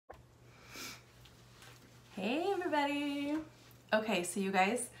Hey everybody. Okay, so you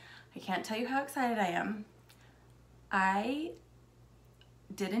guys, I can't tell you how excited I am. I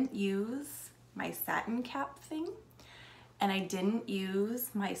didn't use my satin cap thing and I didn't use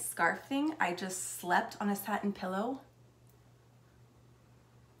my scarf thing. I just slept on a satin pillow.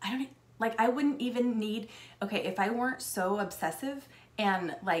 I wouldn't even need, okay, if I weren't so obsessive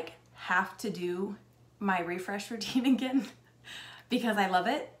and like have to do my refresh routine again because I love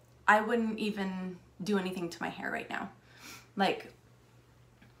it, I wouldn't even do anything to my hair right now. Like,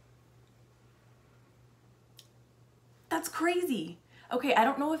 that's crazy. Okay, I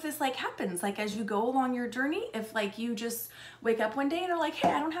don't know if this like happens like as you go along your journey, if like you just wake up one day and are like,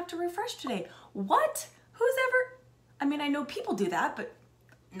 hey, I don't have to refresh today. What? Who's ever? I mean, I know people do that, but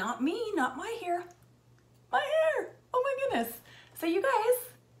not me, not my hair. My hair, oh my goodness. So you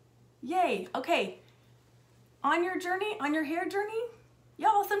guys, yay. Okay, on your journey, on your hair journey,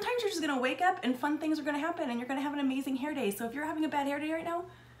 y'all, sometimes you're just gonna wake up and fun things are gonna happen and you're gonna have an amazing hair day. So if you're having a bad hair day right now,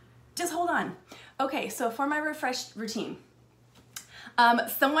 just hold on. Okay, so for my refresh routine,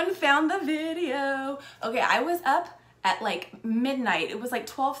 someone found the video. Okay, I was up at like midnight. It was like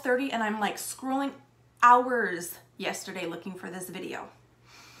 12:30 and I'm like scrolling hours yesterday looking for this video.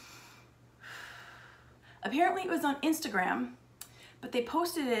 Apparently it was on Instagram, but they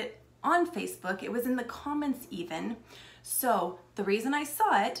posted it on Facebook. It was in the comments even. So the reason I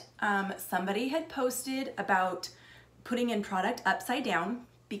saw it, somebody had posted about putting in product upside down,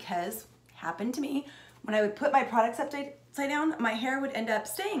 because happened to me, when I would put my products upside down, my hair would end up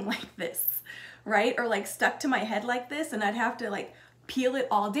staying like this, right? Or like stuck to my head like this, and I'd have to like peel it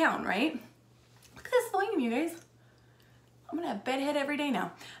all down, right? Look at this volume, you guys. I'm gonna have bedhead every day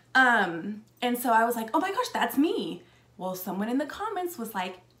now. And so I was like, oh my gosh, that's me. Well, someone in the comments was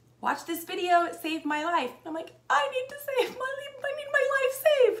like, watch this video, it saved my life. I'm like, I need to save my life, I need my life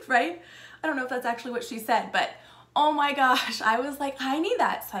saved, right? I don't know if that's actually what she said, but oh my gosh, I was like, I need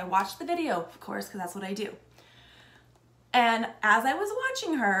that. So I watched the video, of course, because that's what I do. And as I was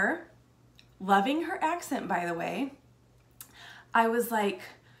watching her, loving her accent, by the way, I was like,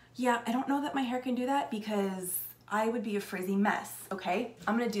 yeah, I don't know that my hair can do that because I would be a frizzy mess, okay?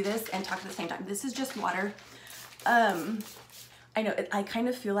 I'm gonna do this and talk at the same time. This is just water. I know, I kind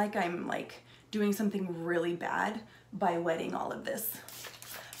of feel like I'm like doing something really bad by wetting all of this,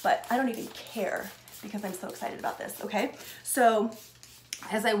 but I don't even care because I'm so excited about this, okay? So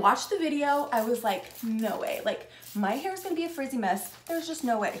as I watched the video, I was like, no way, like my hair is gonna be a frizzy mess. There's just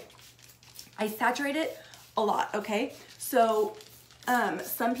no way. I saturate it a lot, okay? So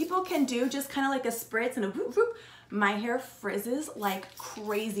some people can do just kind of like a spritz and a whoop whoop. My hair frizzes like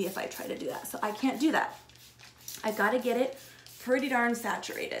crazy if I try to do that. So I can't do that. I've got to get it pretty darn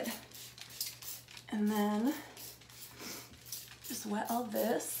saturated. And then just wet all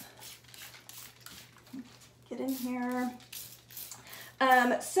this. Get in here.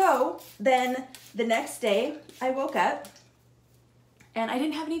 So then the next day I woke up and I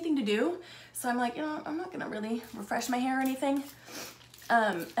didn't have anything to do. So I'm like, you know, I'm not gonna really refresh my hair or anything.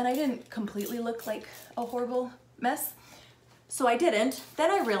 And I didn't completely look like a horrible mess. So I didn't.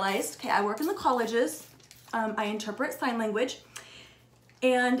 Then I realized, okay, I work in the colleges. I interpret sign language.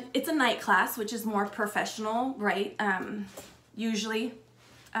 And it's a night class, which is more professional, right? Usually.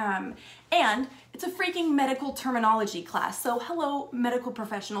 And it's a freaking medical terminology class. So hello, medical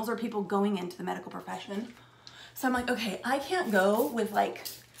professionals or people going into the medical profession. So I'm like, okay, I can't go with like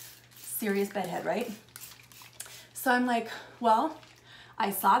serious bedhead, right? So I'm like, well, I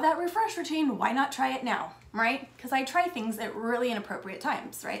saw that refresh routine, why not try it now, right? Because I try things at really inappropriate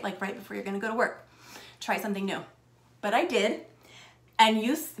times, right? Like right before you're gonna go to work, try something new. But I did, and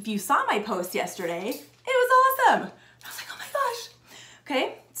if you saw my post yesterday, it was awesome. I was like, oh my gosh.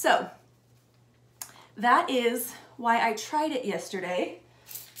 Okay, so that is why I tried it yesterday,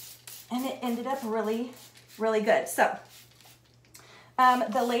 and it ended up really, really good. So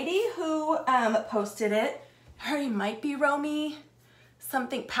the lady who posted it, her name might be Romy,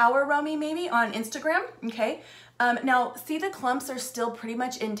 something Power Romy maybe on Instagram, okay? Now see, the clumps are still pretty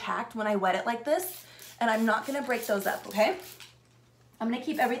much intact when I wet it like this, and I'm not gonna break those up, okay? I'm gonna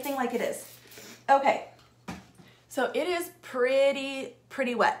keep everything like it is. Okay, so it is pretty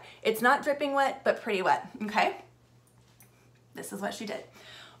wet. It's not dripping wet, but pretty wet, okay? This is what she did.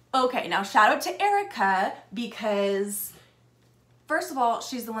 Okay, now shout out to Erica, because first of all,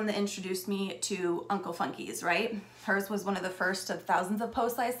 she's the one that introduced me to Uncle Funky's, right? Hers was one of the first of thousands of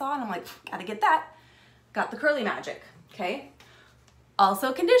posts I saw, and I'm like, gotta get that. Got the Curly Magic, okay?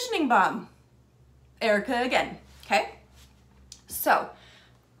 Also conditioning balm, Erica again, okay? So,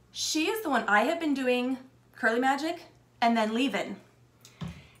 she is the one I have been doing Curly Magic and then leave-in.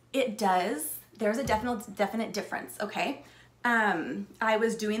 It does there's a definite difference, okay? I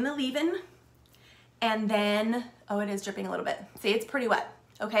was doing the leave-in, and then, oh, it is dripping a little bit. See, it's pretty wet,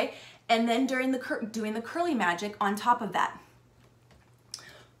 okay? And then during doing the curly magic on top of that.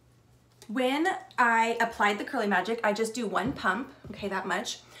 When I applied the curly magic, I just do one pump, okay, that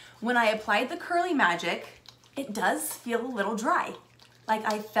much. When I applied the curly magic, it does feel a little dry. Like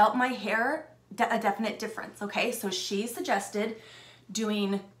I felt my hair, a definite difference, okay? So she suggested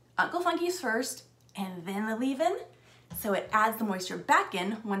doing Uncle Funky's first and then the leave-in, so it adds the moisture back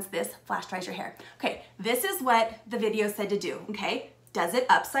in once this flash dries your hair. Okay, this is what the video said to do, okay? Does it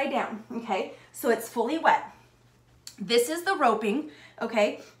upside down, okay? So it's fully wet. This is the roping,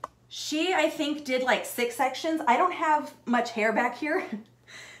 okay? She, I think, did like 6 sections. I don't have much hair back here.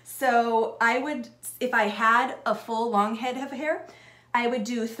 So I would, if I had a full long head of hair, I would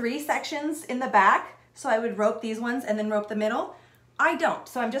do 3 sections in the back. So I would rope these ones and then rope the middle. I don't,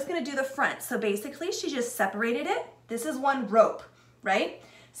 so I'm just gonna do the front. So basically she just separated it. This is one rope, right?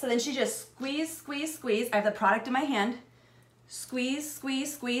 So then she just squeeze, squeeze, squeeze. I have the product in my hand. Squeeze,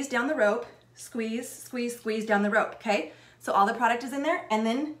 squeeze, squeeze down the rope. Squeeze, squeeze, squeeze down the rope, okay? So all the product is in there, and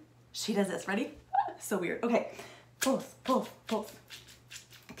then she does this, ready? So weird, okay. Pulse, pulse, pulse.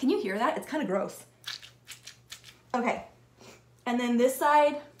 Can you hear that? It's kind of gross. Okay, and then this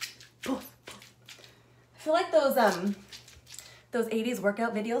side, pulse, pulse. I feel like those 80s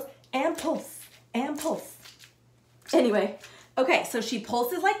workout videos, and pulse, and pulse. Anyway, okay, so she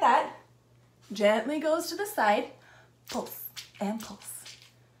pulses like that, gently goes to the side, pulse, and pulse.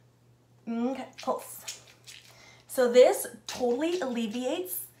 Okay, pulse. So this totally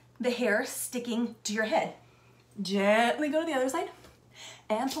alleviates the hair sticking to your head. Gently go to the other side,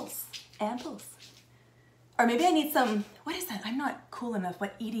 and pulse, and pulse. Or maybe I need some, what is that? I'm not cool enough.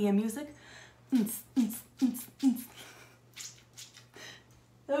 What, EDM music?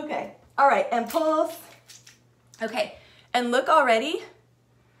 Okay, all right, and pulse. Okay, and look already,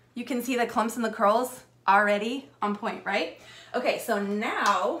 you can see the clumps and the curls already on point, right? Okay, so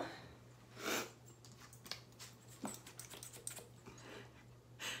now,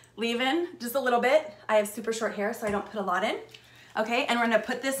 leave in just a little bit. I have super short hair, so I don't put a lot in. Okay, and we're gonna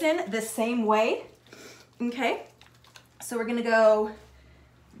put this in the same way. Okay, so we're gonna go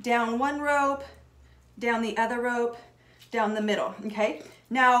down one rope, down the other rope, down the middle, okay?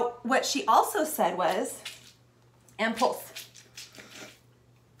 Now, what she also said was, and pulse.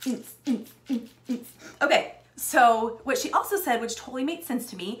 Okay, so what she also said, which totally made sense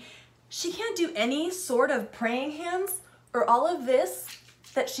to me, she can't do any sort of praying hands or all of this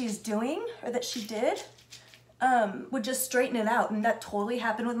that she's doing or that she did would just straighten it out. And that totally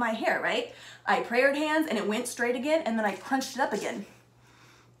happened with my hair, right? I prayered hands and it went straight again, and then I crunched it up again.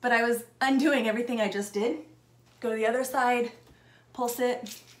 But I was undoing everything I just did. Go to the other side, pulse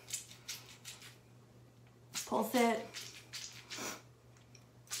it, pulse it.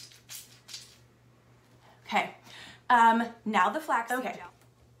 Okay, now the flaxseed gel.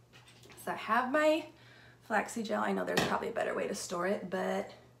 So I have my flaxseed gel. I know there's probably a better way to store it,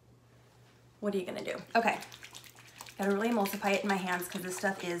 but what are you gonna do? Okay, gotta really emulsify it in my hands because this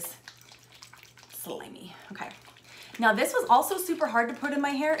stuff is slimy. Okay, now this was also super hard to put in my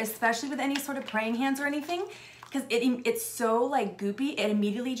hair, especially with any sort of praying hands or anything, because it's so like goopy, it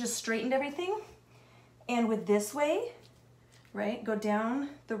immediately just straightened everything. And with this way, right, go down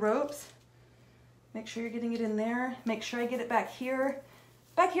the ropes, make sure you're getting it in there, make sure I get it back here.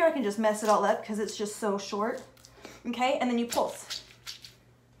 Back here I can just mess it all up because it's just so short, okay? And then you pulse.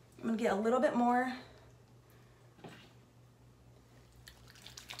 I'm gonna get a little bit more.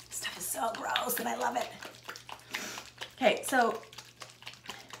 This stuff is so gross and I love it. Okay, so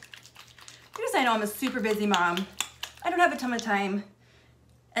because I know I'm a super busy mom, I don't have a ton of time.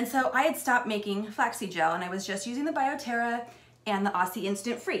 And so I had stopped making flaxseed gel and I was just using the BioTerra and the Aussie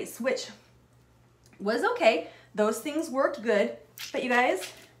Instant Freeze, which was okay. Those things worked good, but you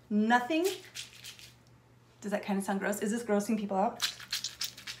guys, nothing, does that kind of sound gross? Is this grossing people out?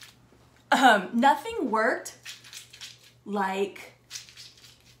 Nothing worked like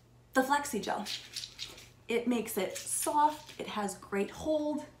the flaxseed gel. It makes it soft, it has great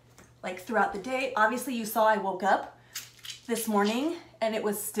hold, like throughout the day. Obviously you saw I woke up this morning and it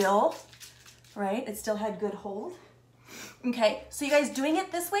was still, right? It still had good hold. Okay, so you guys doing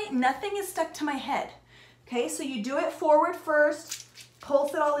it this way, nothing is stuck to my head. Okay, so you do it forward first,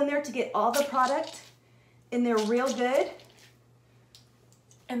 pulse it all in there to get all the product in there real good,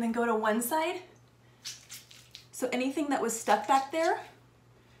 and then go to one side. So anything that was stuck back there,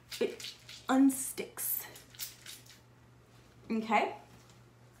 it unsticks. Okay,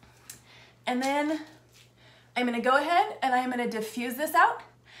 and then I'm gonna go ahead and I'm gonna diffuse this out.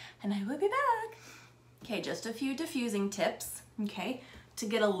 and I will be back. Okay, just a few diffusing tips, okay, to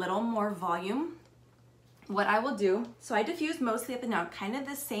get a little more volume. What I will do, so I diffuse mostly up and down, kind of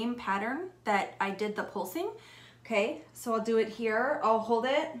the same pattern that I did the pulsing. Okay, so I'll do it here. I'll hold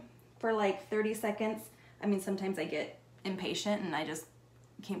it for like 30 seconds. I mean, sometimes I get impatient and I just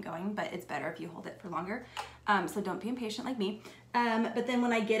keep going, but it's better if you hold it for longer. So don't be impatient like me. But then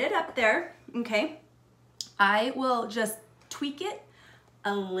when I get it up there, okay, I will just tweak it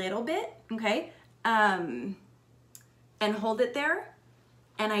a little bit, okay, and hold it there,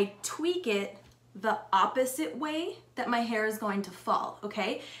 and I tweak it the opposite way that my hair is going to fall,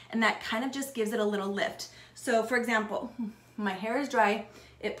 okay? And that kind of just gives it a little lift. So for example, my hair is dry,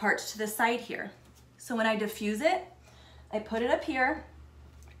 it parts to the side here. So when I diffuse it, I put it up here,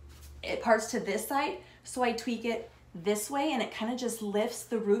 it parts to this side, so I tweak it this way and it kind of just lifts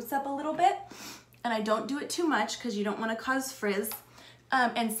the roots up a little bit. And I don't do it too much because you don't want to cause frizz.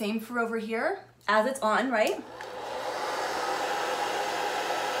 And same for over here, as it's on, right?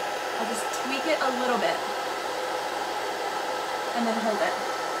 I'll just tweak it a little bit and then hold it.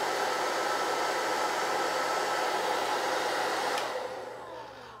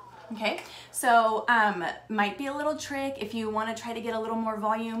 Okay, so might be a little trick if you want to try to get a little more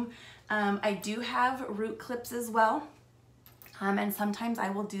volume. I do have root clips as well, and sometimes I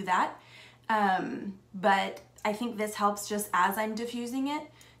will do that. But I think this helps just as I'm diffusing it,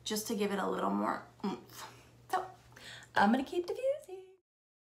 just to give it a little more oomph. So I'm gonna keep diffusing.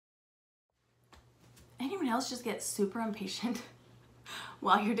 Anyone else just get super impatient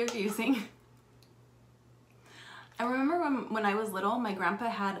while you're diffusing? I remember when I was little, my grandpa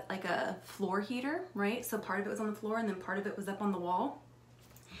had like a floor heater, right? So part of it was on the floor and then part of it was up on the wall.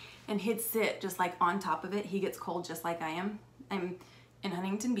 And he'd sit just like on top of it. He gets cold just like I am. I'm in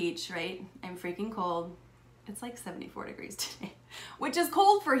Huntington Beach, right? I'm freaking cold. It's like 74 degrees today, which is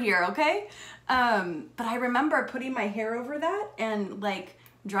cold for here, okay? But I remember putting my hair over that and like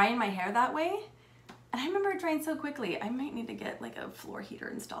drying my hair that way. And I remember it drying so quickly. I might need to get like a floor heater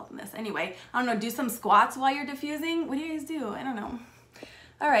installed in this. Anyway, I don't know, do some squats while you're diffusing. What do you guys do? I don't know.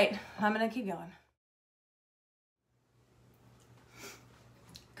 All right, I'm gonna keep going.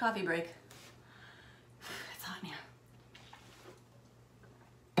 Coffee break. It's hot in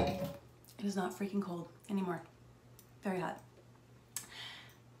here. It is not freaking cold anymore. Very hot.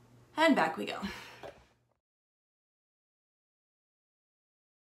 And back we go.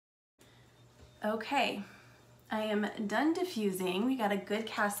 Okay, I am done diffusing. We got a good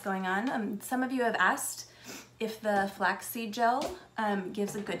cast going on. Some of you have asked if the flaxseed gel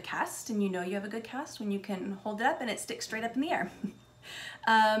gives a good cast, and you know you have a good cast when you can hold it up and it sticks straight up in the air.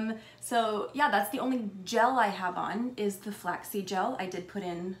 So yeah, that's the only gel I have on is the flaxseed gel. I did put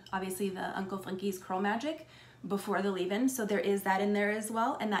in, obviously, the Uncle Funky's Curl Magic before the leave-in, so there is that in there as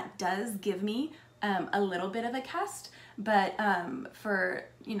well, and that does give me a little bit of a cast, but for,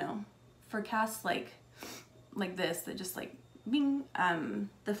 you know, for casts like this that just like bing,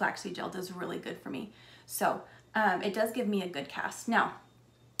 the flaxseed gel does really good for me. So it does give me a good cast. Now,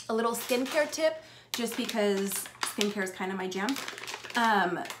 a little skincare tip, just because skincare is kind of my jam.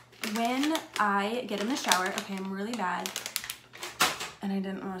 When I get in the shower, okay, I'm really bad, and I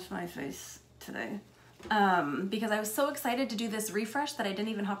didn't wash my face today because I was so excited to do this refresh that I didn't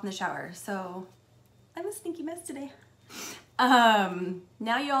even hop in the shower. So I'm a stinky mess today. Now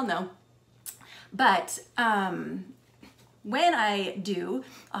you all know. But when I do,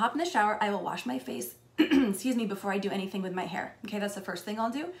 I'll hop in the shower, I will wash my face, excuse me, before I do anything with my hair. Okay, that's the first thing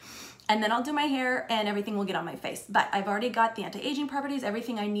I'll do. And then I'll do my hair and everything will get on my face. But I've already got the anti-aging properties,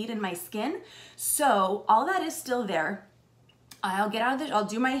 everything I need in my skin. So all that is still there. I'll get out of the, I'll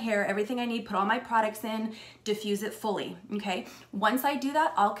do my hair, everything I need, put all my products in, diffuse it fully, okay? Once I do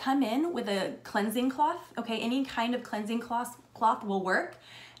that, I'll come in with a cleansing cloth, okay? Any kind of cleansing cloth will work,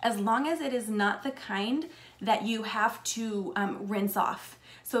 as long as it is not the kind that you have to rinse off.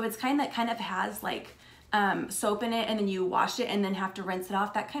 So if it's kind that kind of has like soap in it and then you wash it and then have to rinse it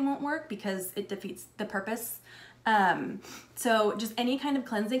off, that kind won't work because it defeats the purpose. So just any kind of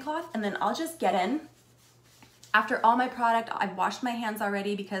cleansing cloth, and then I'll just get in. After all my product, I've washed my hands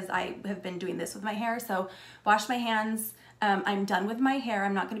already because I have been doing this with my hair. So wash my hands, I'm done with my hair.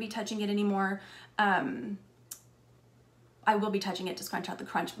 I'm not gonna be touching it anymore. I will be touching it to scrunch out the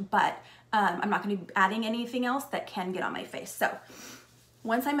crunch, but I'm not gonna be adding anything else that can get on my face. So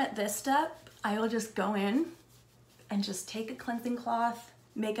once I'm at this step, I will just go in and just take a cleansing cloth,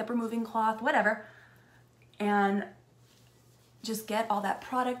 makeup removing cloth, whatever, and just get all that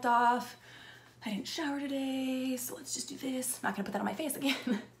product off. I didn't shower today, so let's just do this. I'm not gonna put that on my face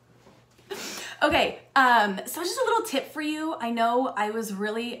again. Okay, so just a little tip for you. I know I was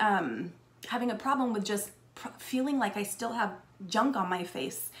really having a problem with just feeling like I still have junk on my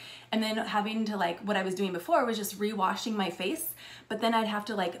face, and then having to, like, what I was doing before was just re-washing my face, but then I'd have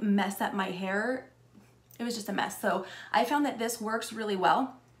to like mess up my hair. It was just a mess. So I found that this works really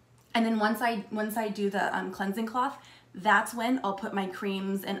well. And then once I do the cleansing cloth, that's when I'll put my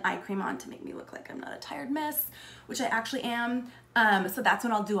creams and eye cream on to make me look like I'm not a tired mess, which I actually am. So that's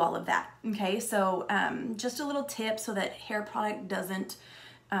when I'll do all of that, okay? So just a little tip so that hair product doesn't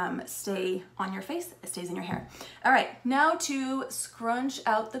stay on your face, it stays in your hair. All right, now to scrunch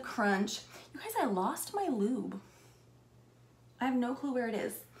out the crunch. You guys, I lost my lube. I have no clue where it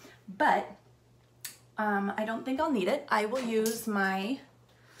is, but I don't think I'll need it. I will use my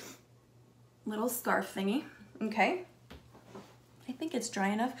little scarf thingy, okay? I think it's dry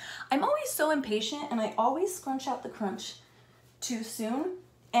enough. I'm always so impatient and I always scrunch out the crunch too soon.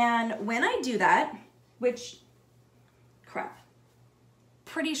 And when I do that, which, crap,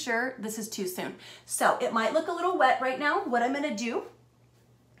 pretty sure this is too soon. So it might look a little wet right now. What I'm gonna do,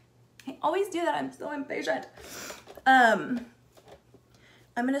 I always do that, I'm so impatient. I'm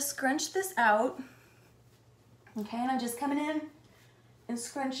gonna scrunch this out, okay? And I'm just coming in and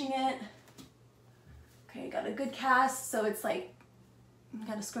scrunching it. Okay, got a good cast, so it's like, I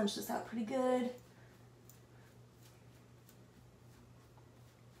gotta scrunch this out pretty good.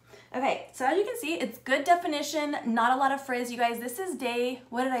 Okay, so as you can see, it's good definition, not a lot of frizz. You guys, this is day,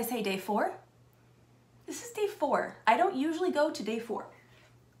 what did I say, day 4? This is day 4. I don't usually go to day 4,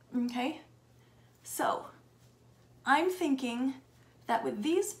 okay? So, I'm thinking that with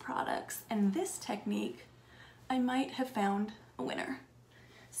these products and this technique, I might have found a winner.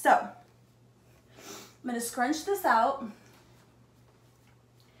 So, I'm gonna scrunch this out,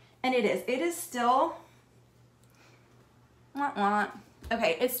 and it is still,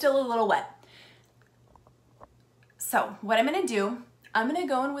 okay, it's still a little wet. So what I'm gonna do, I'm gonna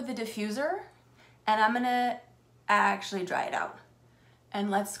go in with the diffuser, and I'm gonna actually dry it out. And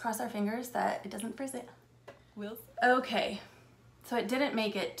let's cross our fingers that it doesn't frizz it. Okay, so it didn't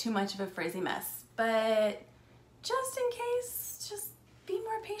make it too much of a frizzy mess, but just in case, just be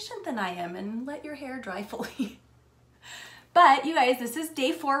more patient than I am and let your hair dry fully. But you guys, this is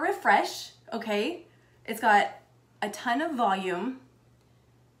day 4 refresh, okay? It's got a ton of volume,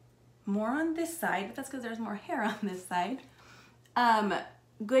 more on this side, but that's because there's more hair on this side.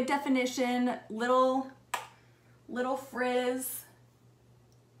 Good definition, little frizz.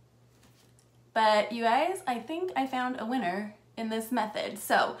 But you guys, I think I found a winner in this method.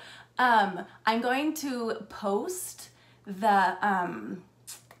 So I'm going to post the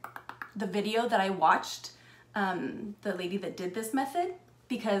video that I watched, the lady that did this method,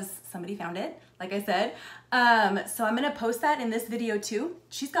 because somebody found it, like I said. So I'm gonna post that in this video too.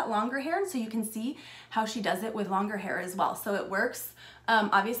 She's got longer hair, and so you can see how she does it with longer hair as well. So it works,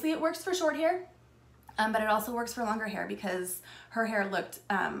 obviously it works for short hair, but it also works for longer hair because her hair looked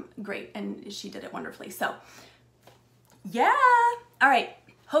great and she did it wonderfully. So yeah, all right,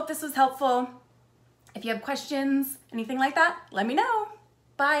 hope this was helpful. If you have questions, anything like that, let me know.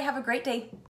 Bye, have a great day.